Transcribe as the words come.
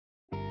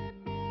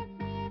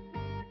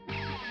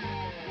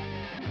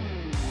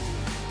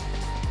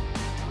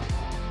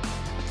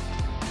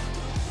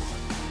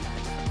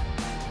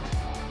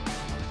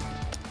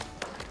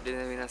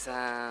の皆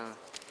さん、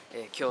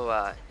今日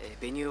は、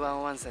ベニュ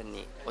ー101さん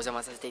にお邪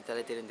魔させていただ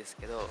いてるんです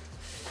けど、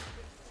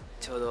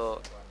ちょう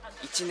ど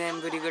1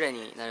年ぶりぐらい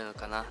になるの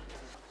かな。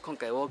今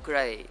回ウォーク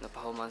ライの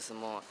パフォーマンス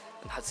も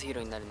初披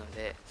露になるの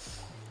で、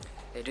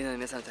ルナの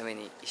皆さんのため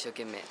に一生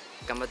懸命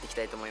頑張っていき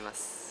たいと思いま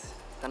す。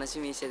楽し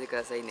みにしててく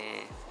ださい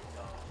ね。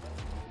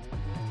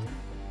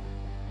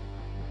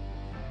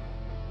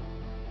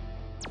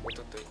お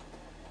ととい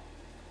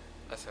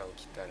朝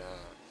起きたら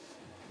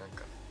なん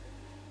か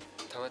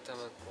たまたま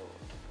こ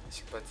う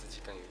出発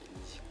時間より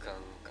2時間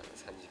から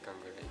3時間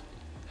ぐらい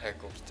早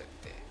く起きちゃっ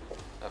て、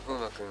風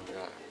磨くん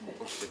が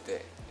起き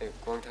てて「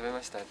ご飯食べ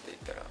ました?」って言っ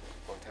たら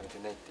「ご飯食べて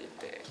ない」って言っ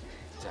て、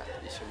じゃあ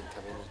一緒に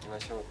食べに行きま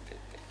しょうって言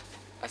って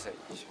朝一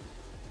緒に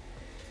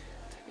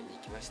食べに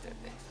行きましたよ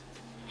ね。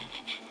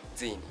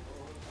ついに。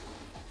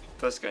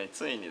確かに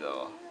ついにだ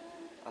わ。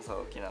朝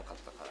起きなかっ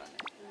たからね。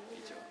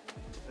一応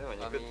でも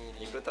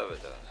肉食べ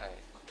たら、はい、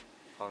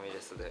ファミレ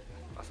スで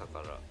朝か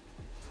ら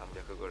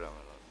 300g の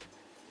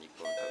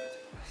肉を食べて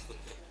きました。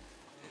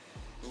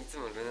いつ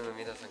もルナの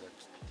皆さんが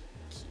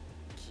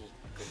聞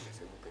くんです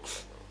よ、僕に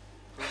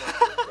風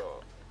磨くん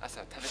と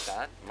朝食べ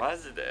たって。マ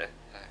ジで？はい。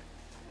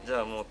じ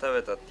ゃあもう食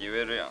べたって言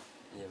えるやん。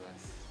言えま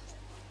す。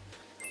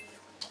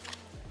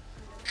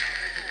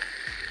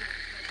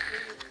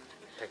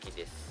滝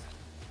です。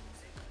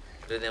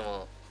ルネ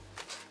も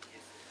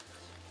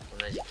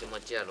同じ気持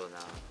ちやろうな。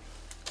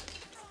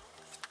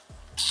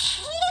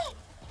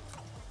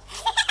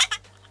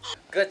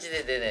ガチ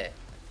で出ね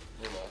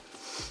え。でも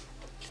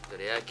ちょっと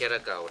レアキャラ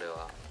か俺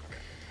は。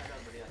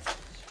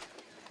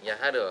いや、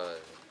春は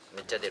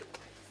めっちゃ出る。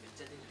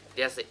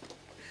出やすい。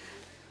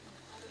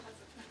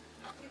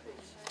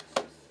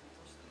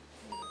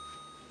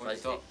マ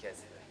ジで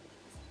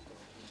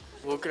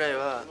ウォークライ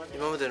は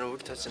今までの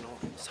僕たちの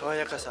爽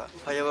やかさ、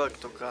ファイアワーク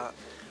とか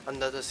アン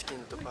ダーザスキン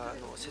とか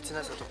の切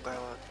なさとか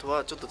と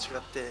はちょっと違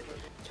って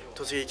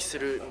突撃す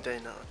るみた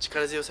いな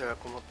力強さが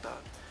こもった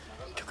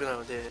曲な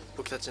ので、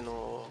僕たち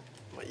の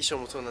衣装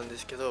もそうなんで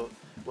すけど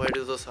ワイ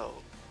ルドさ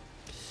を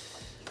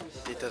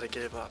見ていただけ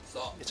れば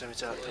めちゃめ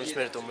ちゃ楽し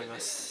めると思いま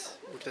す。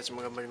僕たち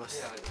も頑張りま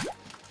す。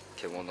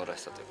獣ら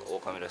しさというか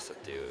狼らしさっ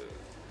ていう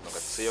のが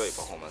強い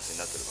パフォーマンスに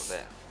なってる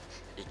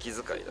ので、息遣い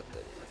だった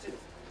り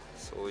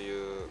そう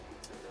いう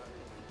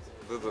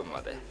部分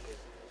まで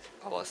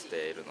合わせ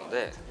ているの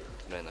で、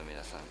ルネの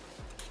皆さん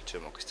注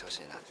目してほし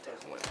いなって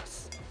思いま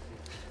す。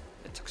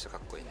めちゃくちゃか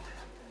っこいいんで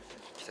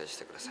期待し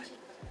てください。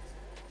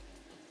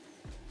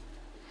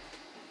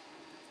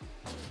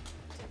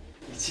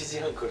1時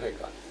半くらい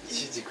か、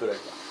1時くらい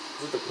か、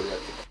ずっとこれやっ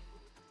てた。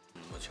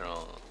もちろ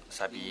ん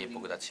サビ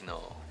僕たち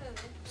の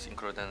シン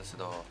クロダンス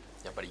の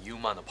やっぱりユー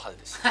マのパー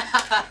です。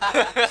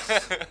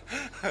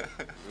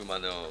ユーマ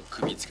の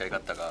首使い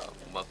方がう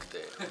まくて、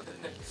ね、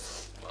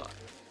まあ、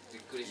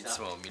い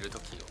つも見ると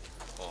きも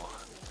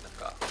うなん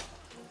か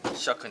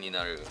ショックに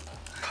なる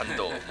感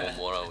動も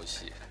もらう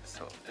し、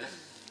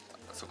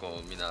そこ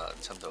をみんな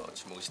ちゃんと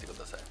注目してく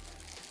ださ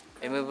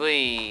い。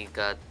MV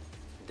が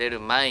出る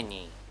前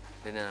に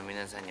ルネの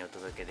皆さんにお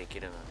届けでき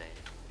るので、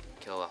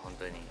今日は本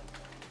当に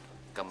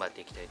頑張っ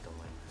ていきたいと思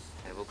います。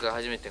僕が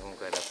初めて今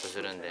回ラップす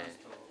るんで、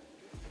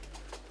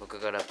僕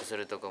がラップす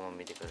るとこも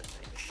見てくださ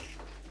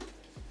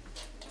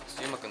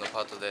い。ゆうまくんの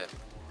パートで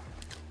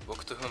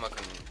僕と風磨く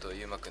んと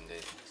ゆうまくん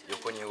で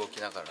横に動き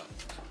ながら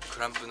ク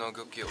ランプの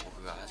動きを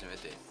僕が初め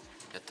て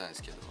やったんで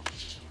すけど、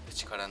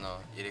力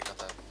の入れ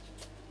方、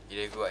入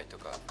れ具合と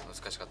か難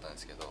しかったんで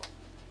すけど、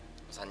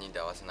3人で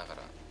合わせなが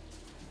ら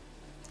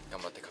頑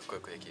張ってかっこ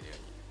よくできるよう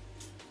に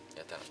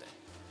やったので、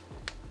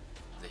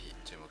ぜひ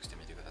注目して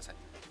みてください。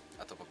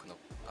あと僕の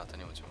パート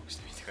にも注目し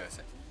てみてくだ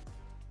さい。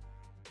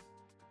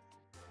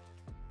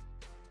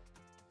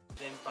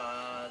電波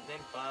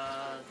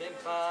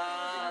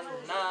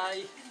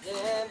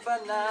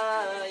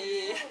ない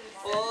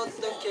ほっと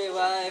け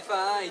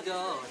Wi-Fi ど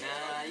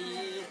な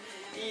い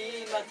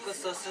今こ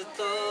そス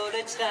ト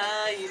レッチ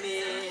タイム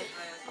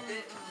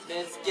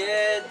Let's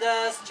get the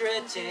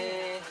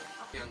stretching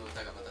ピアノ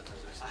歌がまた登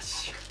場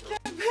して、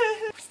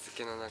しつ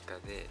けの中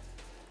で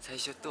最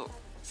初と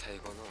最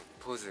後の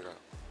ポーズが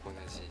同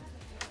じ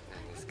な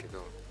んですけ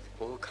ど、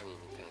狼み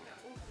たいな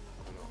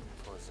この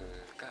ポーズ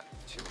が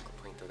注目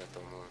ポイントだ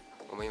と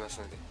思います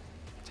ので、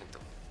ちゃんと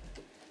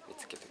見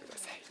つけてくだ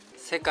さい。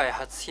世界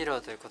初披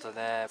露ということ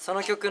で、そ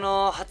の曲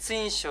の初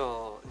印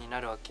象にな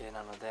るわけ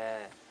なの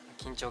で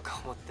緊張感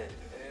を持って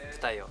舞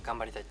台を頑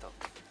張りたいと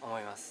思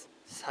います。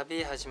サ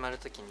ビ始まる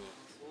時に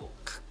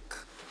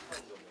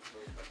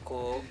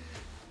こう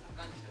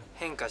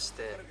変化し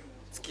て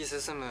突き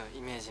進む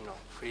イメージの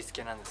振り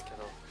付けなんですけ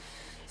ど、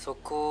そ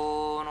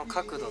この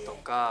角度と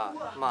か、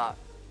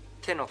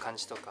手の感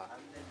じとか、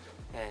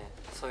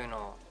そういうの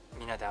を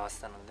みんなで合わ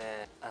せたの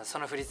で、そ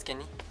の振り付け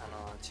に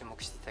注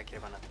目していただけれ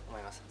ばなと思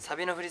います。サ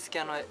ビの振り付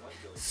け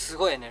す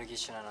ごいエネルギッ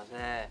シュなの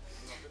で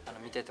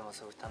見てても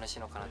すごく楽しい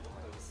のかなと思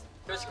います。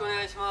よろしくお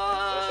願いし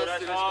ます。よろ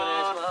しくお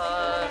願いしま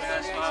す。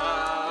よ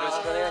ろ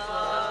しくお願いしま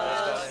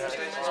す。よろしく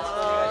お願いし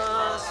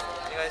ます。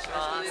お願いしま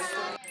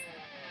す。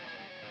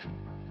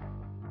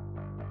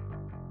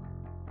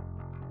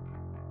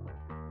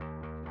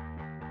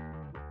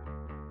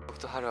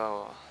ハルア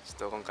はち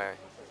ょっと今回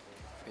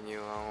フェニュー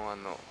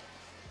101の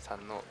さ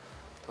んの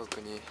トー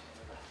クに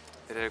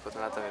出れること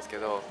になったんですけ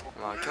ど、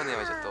まあ去年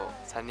はちょっと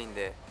3人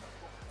で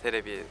テ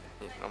レビ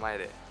の前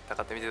で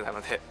戦って見てた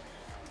ので、ちょっ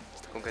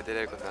と今回出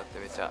れることになって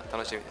めっちゃ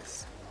楽しみで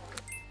す。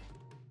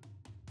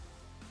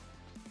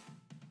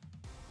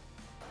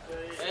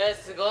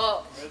すごっ。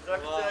めちゃ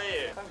くちゃ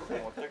いい。韓国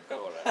持ってくか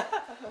これ。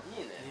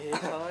いいね。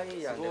可愛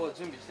いやん。すごい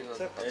準備してくだ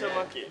さい。めちゃくちゃ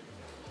巻き。はい。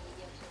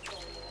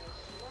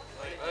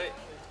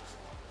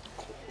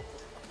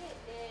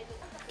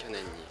去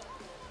年に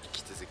引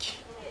き続き、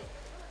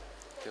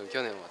でも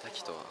去年は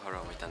滝とハロ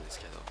ーもいたんです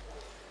けど、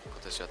今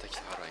年は滝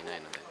とハローいな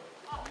いのでち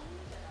ょ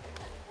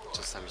っ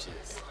と寂しい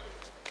です。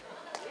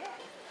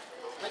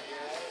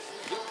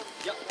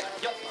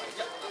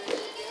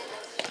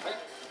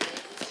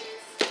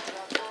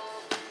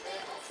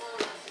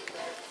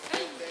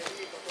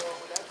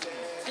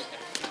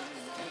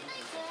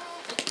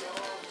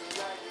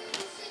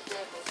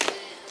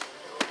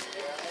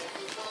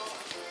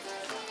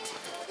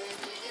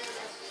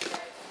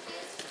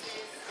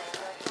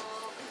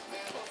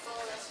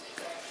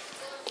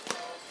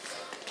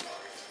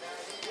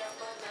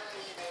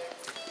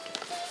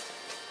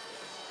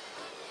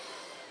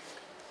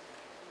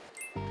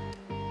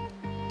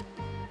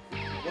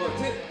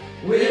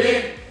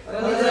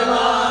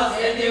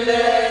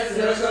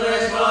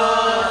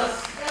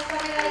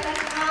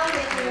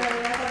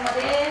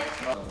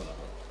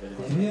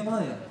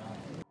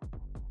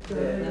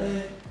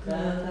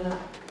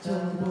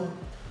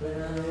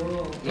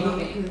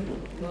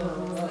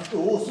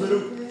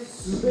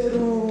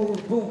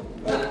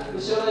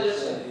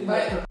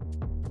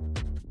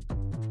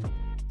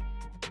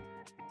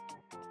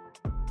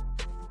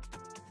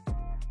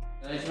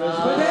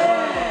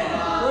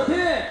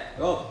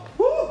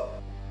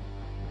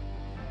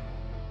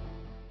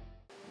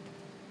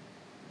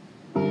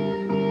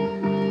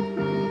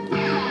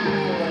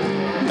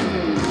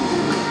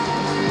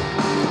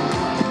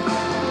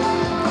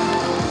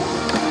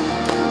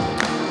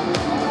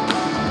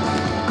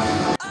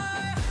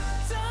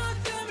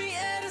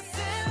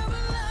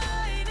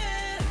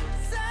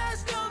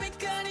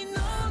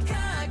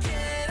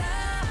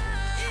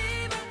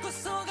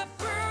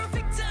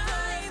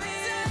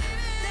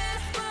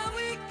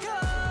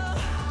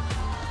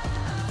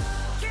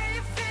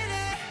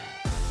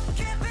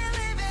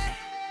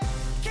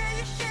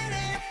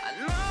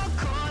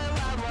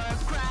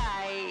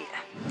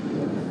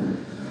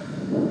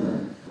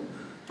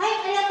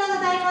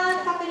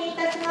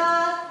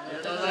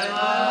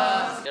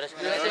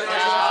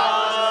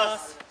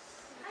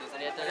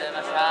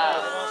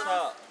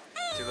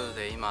ということ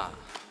で今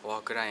オ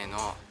アクラインの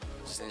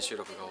事前収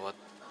録が終わ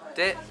っ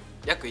て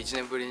約1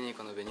年ぶりに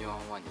このベニュー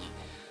101に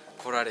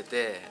来られ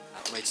て、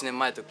1年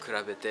前と比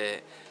べ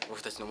て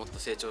僕たちのもっと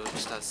成長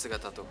した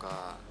姿と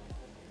か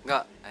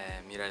が、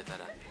見られた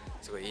ら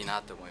すごいいい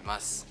なと思いま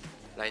す。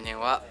来年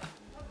は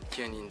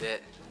9人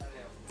で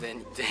全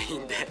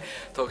員で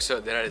トークショ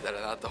ー出られた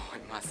らなと思い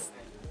ます。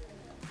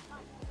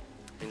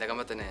みんな頑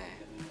張って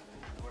ね。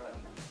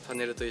パ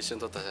ネルと一緒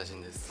に撮った写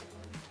真です。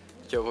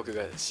今日僕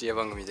が CA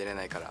番組出れ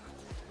ないから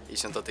一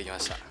緒に撮ってきま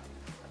した。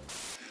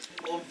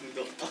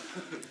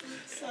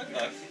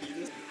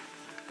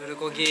プル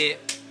コギ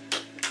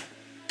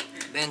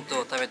弁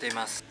当を食べてい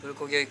ます。プル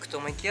コギを行くと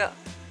思いきや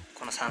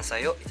この山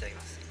菜をいただき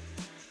ます。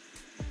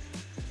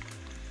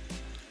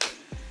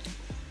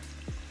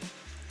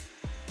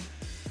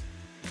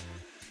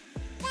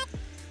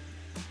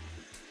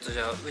じ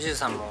ゃあ宇治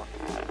さんも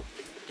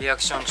リア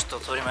クションちょっ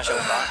と取りましょう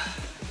か。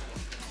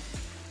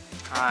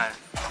はい、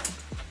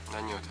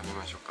何を食べ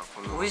ましょうか。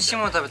この美味しい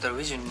もの食べたら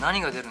宇治に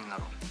何が出るんだ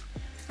ろ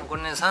う。こ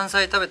れね、山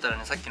菜食べたら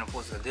ね、さっきのポ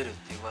ーズが出るっ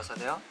ていう噂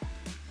だよ。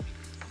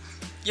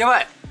や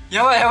ばい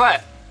やばいやば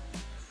い、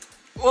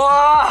う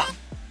わ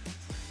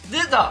ー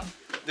出た、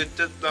出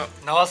ちゃった。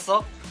直す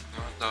と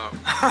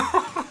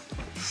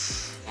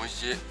美味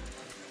しい。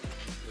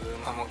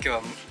もう今日は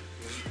ム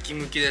キ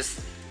ムキで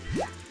す。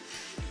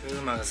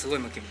馬がすごい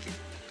ムキムキ。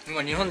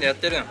今日本でやっ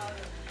てるん、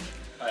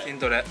筋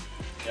トレ。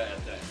いや、やっ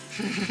てないで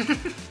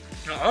す。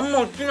あんま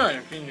落ちない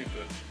よ筋肉。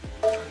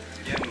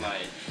玄米に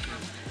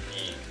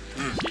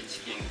シーチ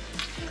キン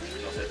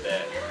乗せて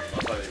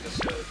わさびと塩で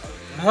食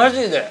べる。マ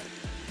ジで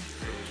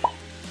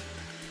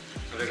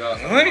それが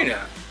無理ね。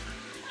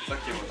さっ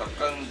きもタッ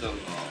カンジョン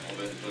のお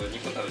弁当2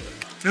個食べ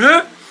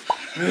た。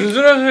珍し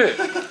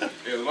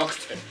い。うまく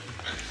て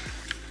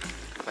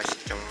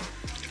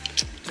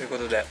というこ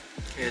とで、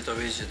ビ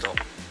ーチと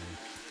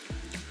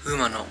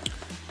馬の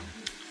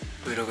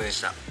Vlog で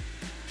した。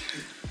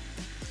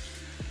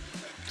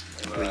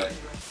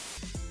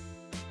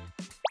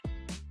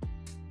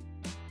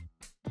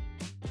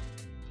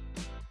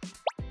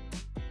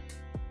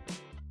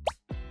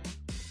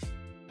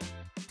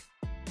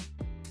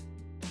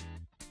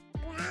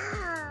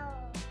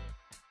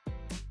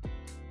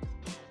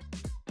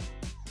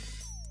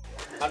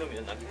ハルミ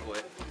の鳴き声。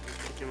い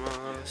きま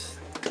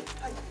す。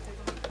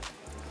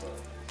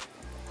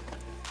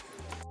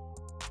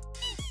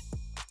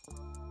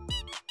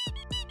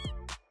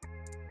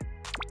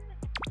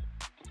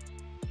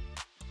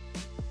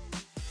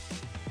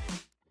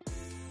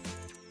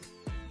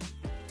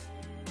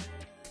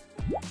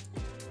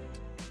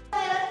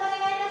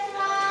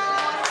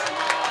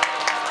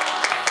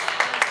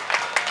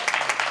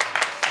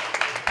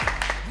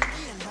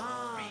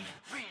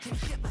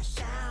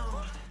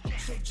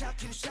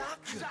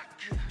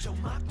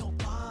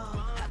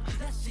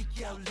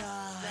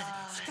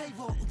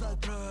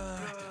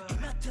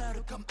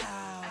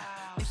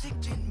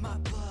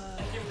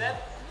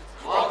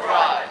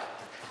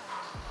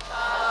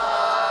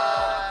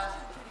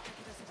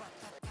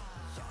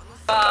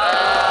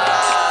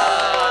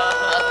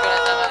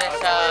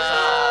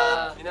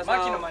マ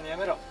キの真似や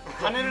めろ。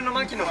パネルの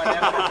マキの真似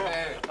やめろ。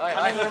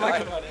パネルのマ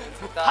キの真似。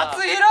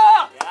初披露。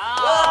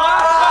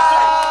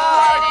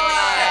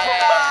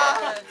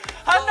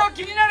反応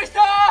気になる人。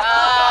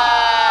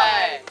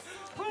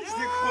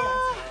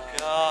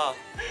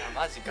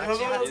マジガ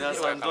チ初披露。皆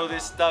さんどうで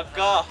した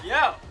か？い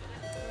や。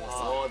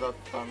そうだっ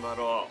たんだ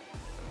ろ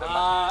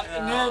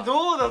ね、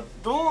ど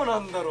うな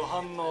んだろう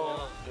反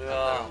応。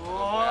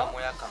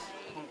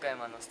今回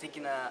も素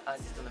敵なアー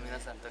ティストの皆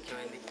さんと共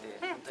演できて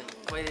本当に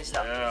光栄でし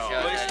た。光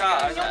栄でし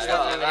た。ありがとう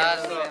ございました。ありが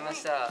とうございま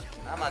した。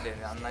生でね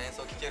あんな演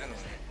奏聴けるの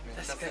ねめ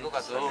っちゃすごか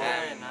ったね。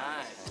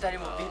二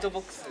人もビート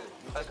ボックス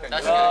確かに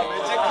めちゃくち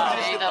ゃ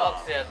ビートボッ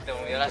クスやって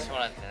もやらせても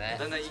らってね。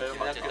だんだん息なく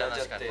なっち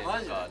ゃって、な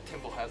んかテ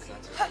ンポ速くなっ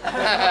ちゃ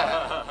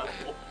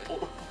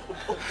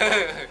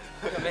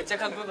めっちゃ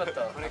かっこよかっ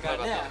た。これか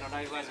らね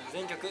ライブバージョ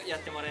ン全曲やっ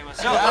てもらいま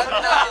しょう。また来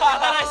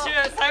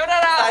週さよな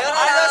ら。あ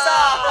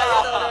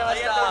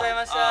りがとうござい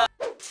ました。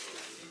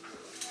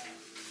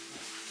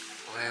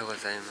おはようご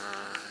ざいま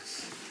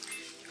す。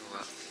今日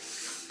は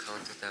カウン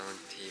トダウン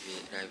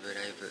TV ライ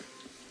ブ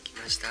来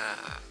ました。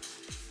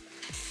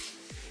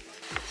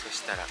そ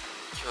したら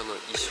今日の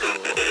衣装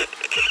を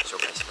紹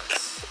介しま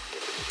す。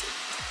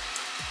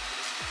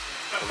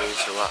この衣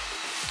装は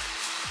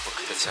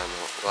僕たちお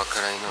別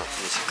れの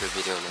ミュージック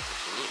ビデオの時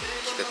に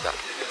着てた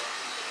衣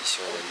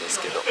装なんです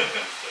けど、か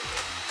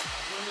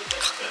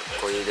っ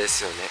こいいで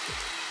すよね。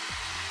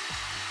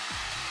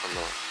こ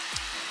の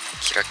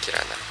キラキラ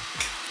な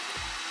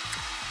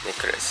ネッ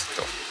クレス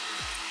と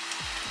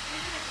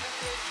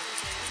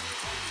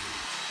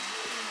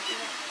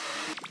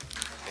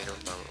メロン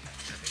パンを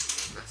食べて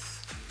います。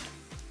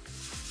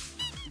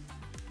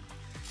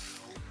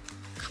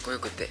かっこよ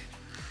くて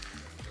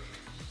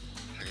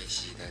激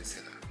しいダン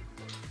スが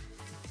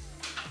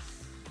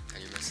あ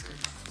りますので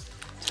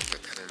ちょ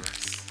っと食べます。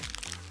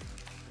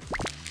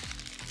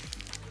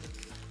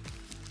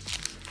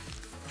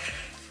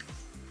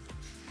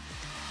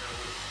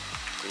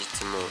い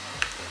つもなん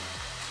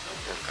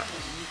か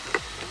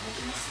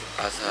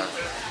朝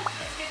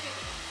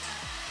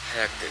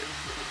早く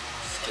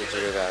スケジュ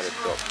ールがあると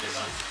こ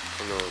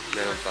の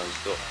メロンパン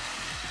と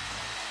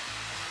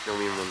飲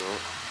み物を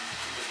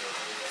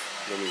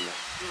飲みます。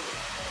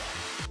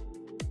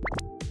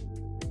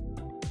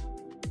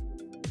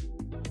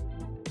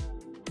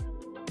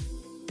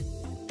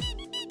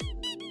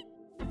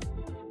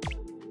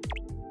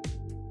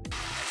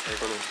最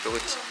後の一口。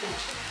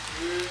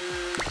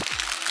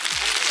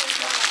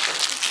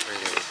それ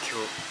では今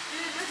日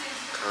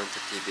カウント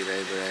TV ライ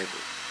ブ頑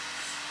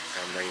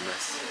張りま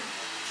す。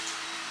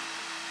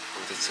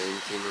僕たちのイン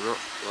ティームのお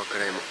別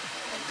れも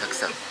たく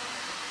さん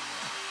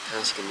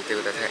楽しく見て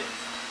ください。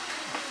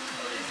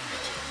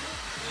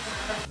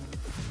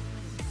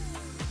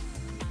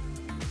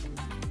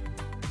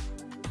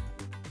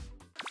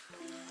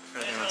お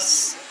はようございま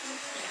す。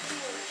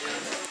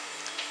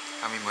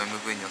髪も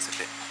MV に寄せ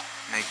て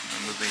メイク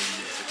も MV に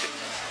寄せて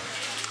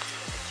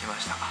きま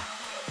した。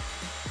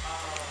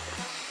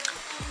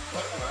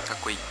か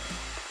っこいい。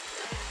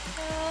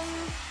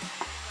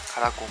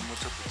カラコンも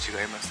ちょっ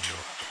と違います今日は。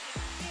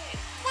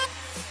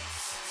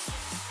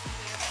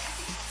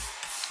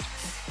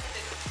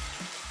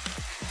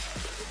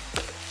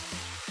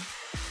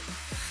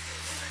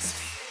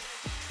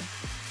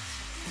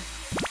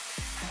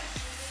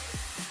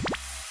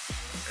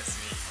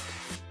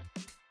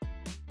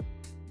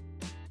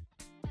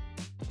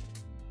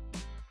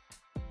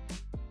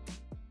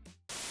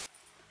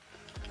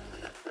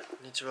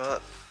こんにち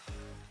は。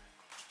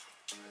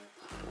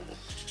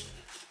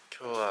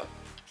今日は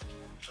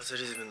バズ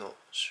リズムの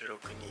収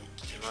録に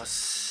来てま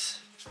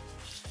す。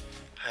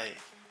はい。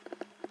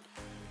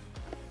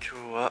今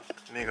日は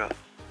目が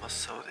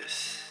真っ青で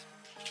す。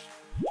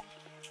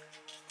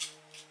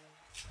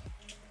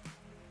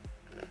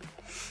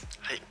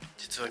はい。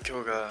実は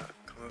今日が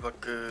カムバッ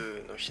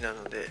クの日な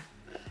ので、はい、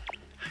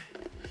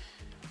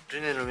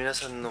ルネの皆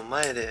さんの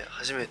前で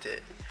初め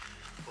て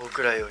大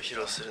くらいを披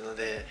露するの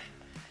で、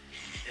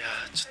いや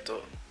ーちょっ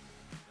と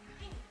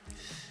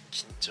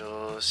緊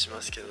張し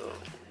ますけど、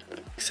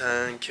たくさ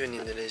ん9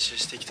人で練習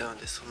してきたの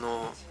で、そ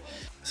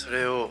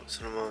れを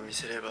そのまま見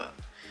せれば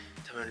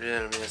多分ルネ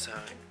の皆さん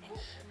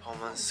パフォ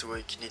ーマンスすご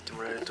い気に入って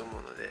もらえると思う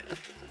ので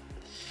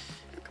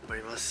頑張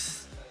りま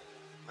す。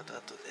また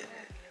後で。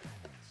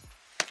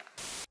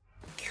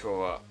今日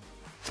は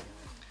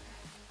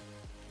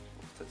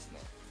僕たちの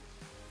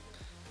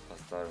ファー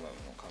ストアルバムの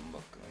カムバ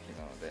ックの日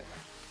なので、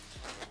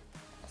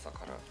朝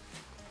から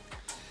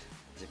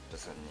ジップ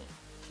さんに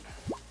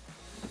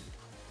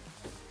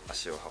アシ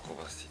足を運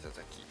ばせていた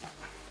だき、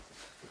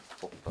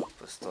ポップアッ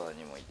プストア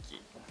にも行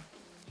き、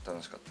楽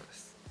しかったで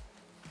す。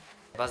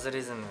バズ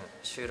リズム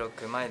収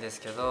録前です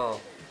けど、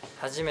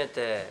初め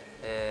て、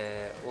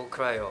ウォー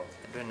クライを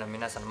ルーの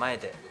皆さんの前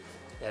で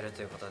やる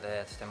ということ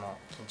でとても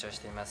緊張し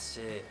ています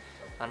し、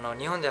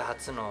日本で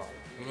初の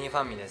ミニフ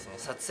ァミですね、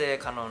撮影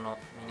可能の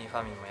ミニフ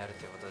ァミもやる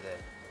ということで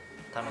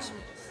楽しみ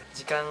です。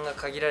時間が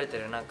限られてい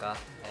る中、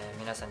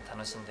皆さんに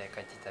楽しんで帰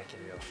っていただけ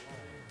るよう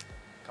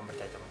頑張り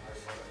たいと思いま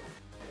す。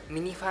ミ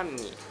ニファミ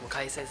も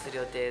開催する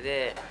予定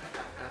で、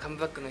カム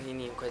バックの日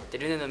にこうやって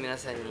ルネの皆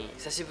さんに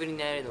久しぶり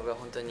に会えるのが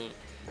本当に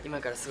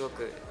今からすご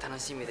く楽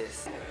しみで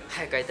す。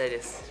早く会いたい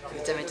です。め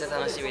ちゃめちゃ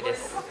楽しみで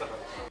す。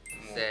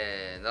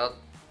せーの。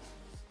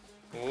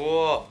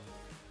おお、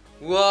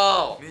う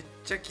わめっ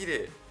ちゃ綺麗。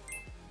ー、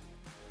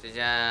じゃじ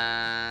ゃ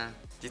ーん。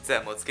実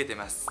はもうつけて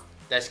ます。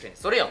確かに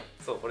それやん。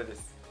そう、これで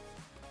す。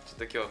ちょっ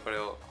と今日はこれ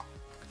を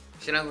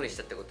知らんふりし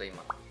たってこと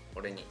今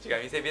俺に。違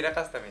う、見せびら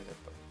かすためにちょっ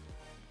とい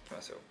き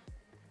ますよ。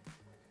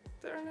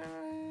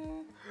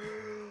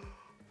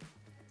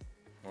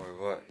おい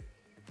おい、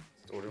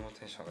俺も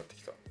テンション上がって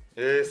きた。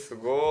す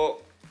ごー。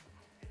めっ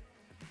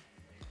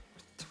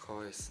ちゃ可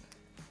愛いですね。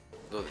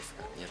どうです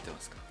か、似合って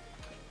ますか。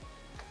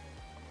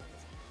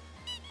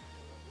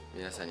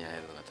皆さんに会え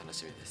るのが楽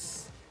しみで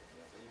す。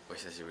お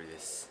久しぶりで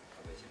す。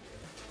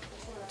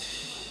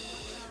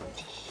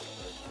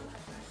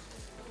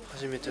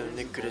初めての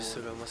ネックレ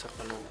スがまさ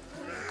かのフ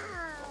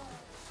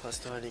ァース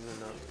トハーリング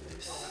なの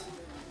です。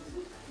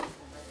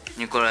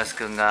ニコラス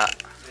君がそ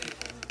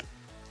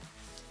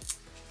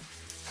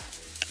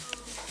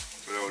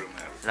れ俺も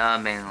やる。ラー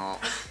メンを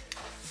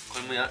こ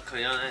れ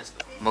やらないです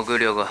か。潜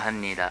るご飯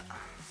にだ。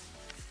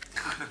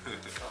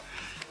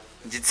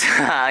実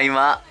は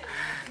今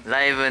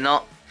ライブ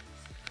の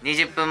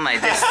20分前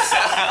です。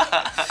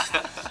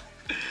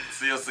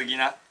強すぎ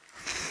な。う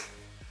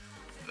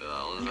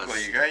わ、ニコ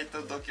意外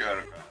と度胸あ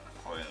るからな、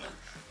こういうの。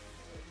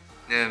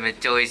でもめっ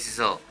ちゃ美味し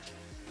そう。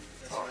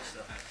そ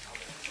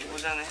う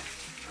じゃね。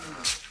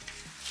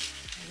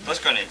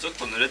確かにちょっ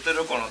と濡れて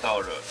るこのタ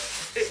オル。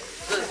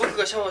僕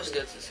がシャワーした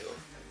やつですよ。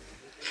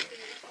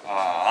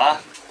あ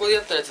あ、ここで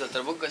やったやつだった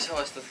ら僕がシャ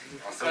ワーした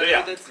それ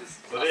や。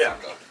それや。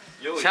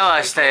シャワ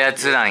ーしたや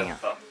つなんや。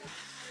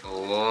お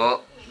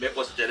お。レ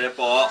ポしてレ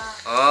ポ。おお。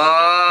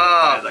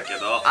だけ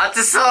ど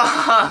熱そう。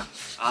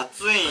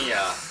熱いん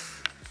や。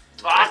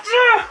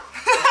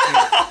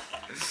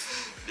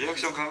リアク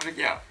ション完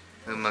璧やん。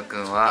ふんまく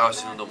んは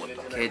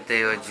携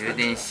帯を充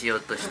電しよ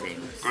うとしてい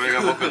ます。これ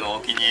が僕の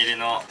お気に入り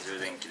の充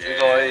電器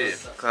で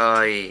す。か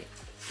わいい。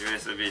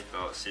USB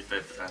と C タ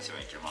イプ端子も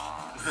いけ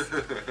ます。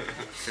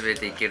すべ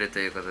ていけると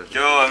いうことで。今日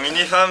はミ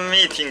ニファンミ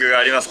ーティングが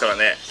ありますから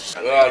ね。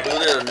うわ、ル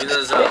ネの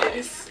皆さん、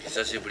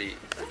久しぶり。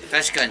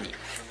確かに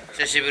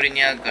久しぶり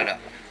に会うから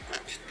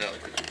ちょっと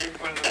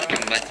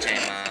頑張っちゃい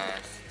ま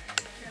す。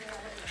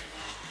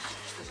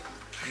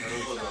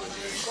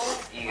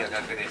いい画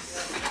角で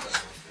す。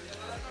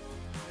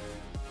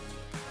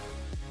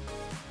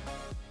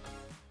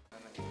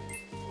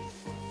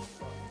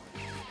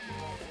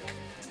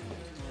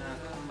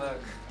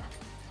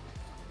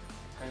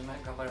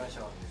頑張りまし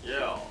ょう。いや。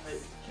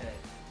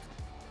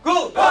ゴー！ゴ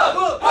ー！ゴー！ゴー！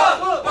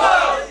ゴー！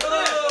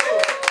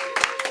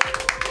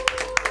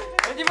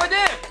エンディングで。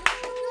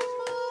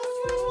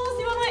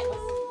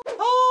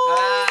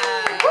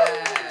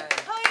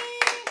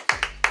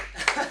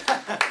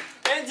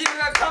エンジン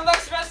がカムバッ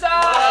クしました。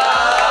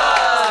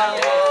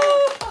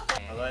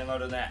ただいま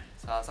るね。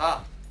さあ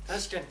さあ、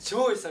確かに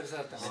超久々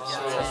だったね。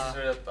そ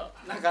れだった。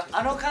なんか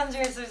感じ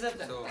が久々だっ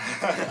たね。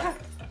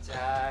じ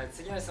ゃあ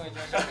次の質問いき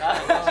ましょうか。イ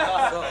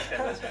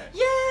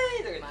エ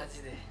ーイとかマ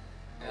ジで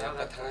やっ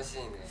ぱ楽しい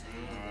ね。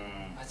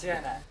間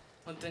違いない。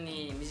本当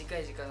に短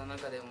い時間の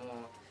中で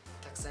も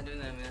たくさんル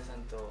ナの皆さ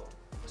んと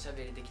おしゃ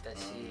べりできた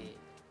し、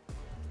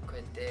こう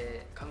やっ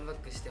てカムバッ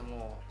クして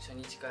も初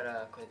日か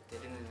らこうやって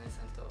ルナの皆さ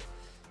んと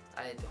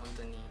会えて本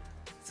当に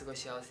すごい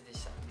幸せで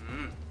した。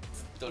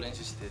ずっと練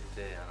習して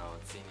て、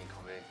ついにカ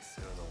ムバックす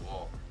るの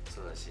も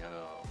そうだし、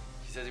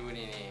久しぶ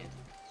りに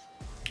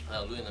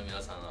ルネの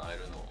皆さんに会え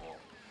るのも、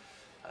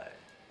はい、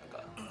な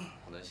んか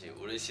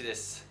嬉しいで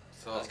す。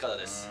楽しかった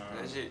です。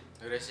嬉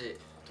しい。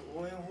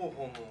応援方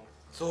法も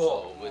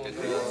そう覚えて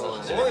くれた。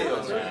すごいよ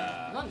ね。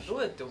ど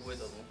うやって覚え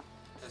たの？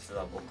実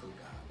は僕が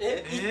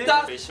言っ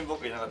た？一瞬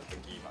僕いなかった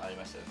時今あり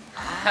ましたよね。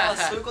ああ、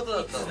そういうこと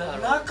だったの。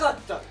なかっ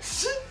た。ファ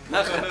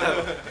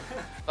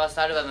ース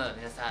トアルバム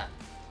皆さん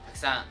たく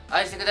さん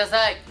愛してくだ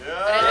さい。ありがと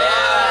う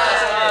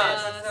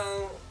ござい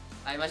ます。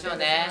会いましょう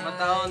ね。ま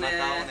た会おうね。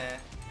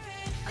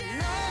I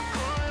know